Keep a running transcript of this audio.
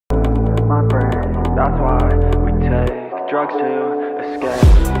my brain. That's why we take drugs to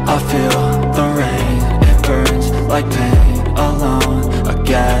escape. I feel the rain, it burns like pain. Alone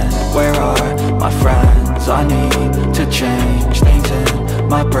again, where are my friends? I need to change things in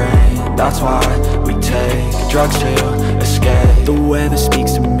my brain. That's why we take drugs to escape. The weather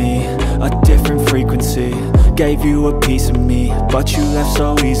speaks to me, a different frequency. Gave you a piece of me, but you left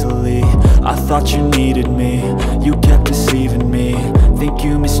so easily. I thought you needed me, you kept deceiving me. Think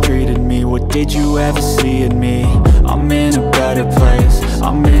you mistreated me, what did you ever see in me? I'm in a better place,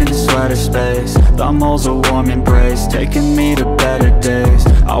 I'm in a sweater space. The mole's a warm embrace, taking me to better days.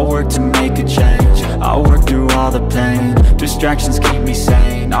 I work to make a change, I work through all the pain. Distractions keep me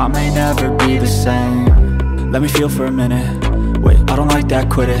sane, I may never be the same. Let me feel for a minute, wait, I don't like that,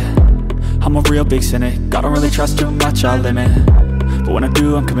 quit it. I'm a real big cynic, I don't really trust too much, I limit. But when I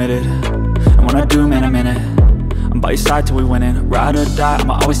do, I'm committed, and when I do, man, I'm in it. I'm by your side till we winning, ride or die,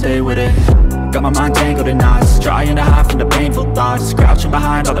 I'ma always stay with it. Got my mind tangled in knots, trying to hide from the painful thoughts. Crouching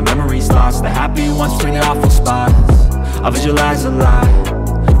behind all the memories lost, the happy ones between the awful spots. I visualize a lie,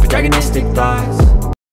 protagonistic thoughts.